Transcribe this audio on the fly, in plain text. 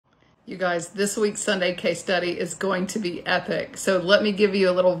You guys, this week's Sunday case study is going to be epic. So let me give you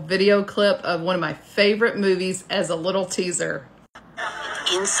a little video clip of one of my favorite movies as a little teaser.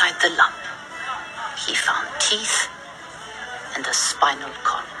 Inside the lump, he found teeth and a spinal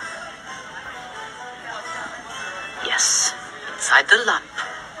column. Yes, inside the lump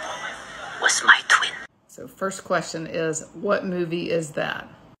was my twin. So first question is, what movie is that?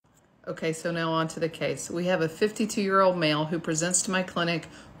 Okay, so now on to the case. We have a 52-year-old male who presents to my clinic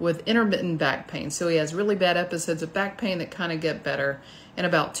with intermittent back pain. So he has really bad episodes of back pain that kind of get better. And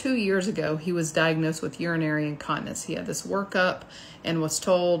about 2 years ago, he was diagnosed with urinary incontinence. He had this workup and was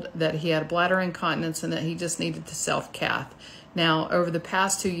told that he had bladder incontinence and that he just needed to self-cath. Now, over the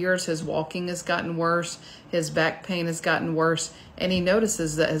past 2 years, his walking has gotten worse, his back pain has gotten worse, and he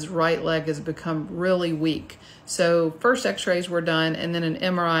notices that his right leg has become really weak. So first x-rays were done, and then an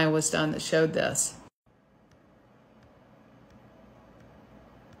MRI was done that showed this.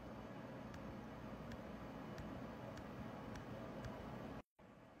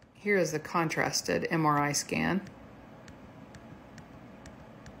 Here is the contrasted MRI scan.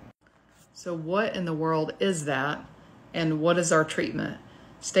 So what in the world is that? And what is our treatment?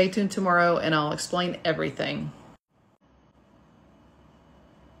 Stay tuned tomorrow and I'll explain everything.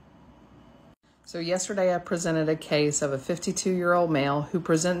 So yesterday I presented a case of a 52-year-old male who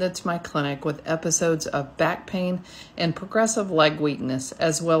presented to my clinic with episodes of back pain and progressive leg weakness,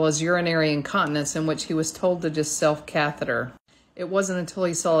 as well as urinary incontinence in which he was told to just self-catheter. It wasn't until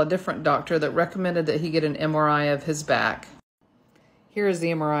he saw a different doctor that recommended that he get an MRI of his back. Here is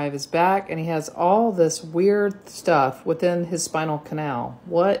the MRI of his back, and he has all this weird stuff within his spinal canal.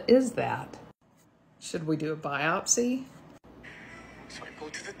 What is that? Should we do a biopsy? So I go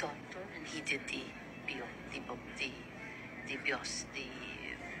to the doctor, and he did the biopsy.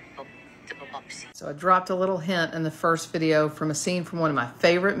 So I dropped a little hint in the first video from a scene from one of my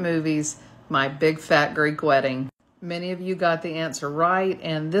favorite movies, My Big Fat Greek Wedding. Many of you got the answer right,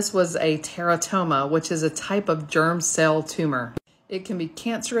 and this was a teratoma, which is a type of germ cell tumor. It can be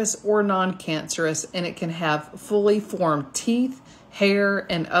cancerous or non-cancerous, and it can have fully formed teeth, hair,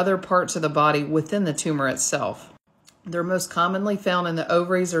 and other parts of the body within the tumor itself. They're most commonly found in the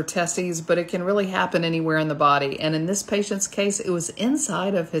ovaries or testes, but it can really happen anywhere in the body. And in this patient's case, it was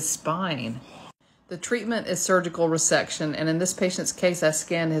inside of his spine. The treatment is surgical resection, and in this patient's case, I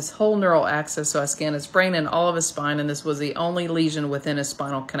scanned his whole neural axis, so I scanned his brain and all of his spine, and this was the only lesion within his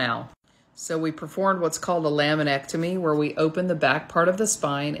spinal canal. So we performed what's called a laminectomy, where we open the back part of the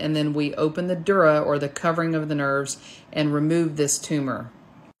spine and then we open the dura, or the covering of the nerves, and remove this tumor.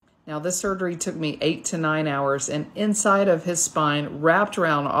 Now this surgery took me 8 to 9 hours, and inside of his spine, wrapped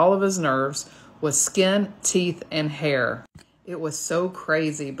around all of his nerves, was skin, teeth, and hair. It was so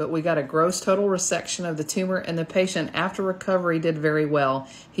crazy, but we got a gross total resection of the tumor, and the patient, after recovery, did very well.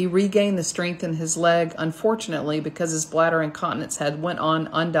 He regained the strength in his leg. Unfortunately, because his bladder incontinence had went on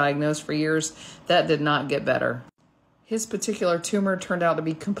undiagnosed for years, that did not get better. His particular tumor turned out to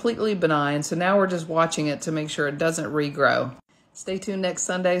be completely benign, so now we're just watching it to make sure it doesn't regrow. Stay tuned next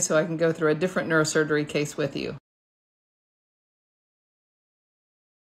Sunday so I can go through a different neurosurgery case with you.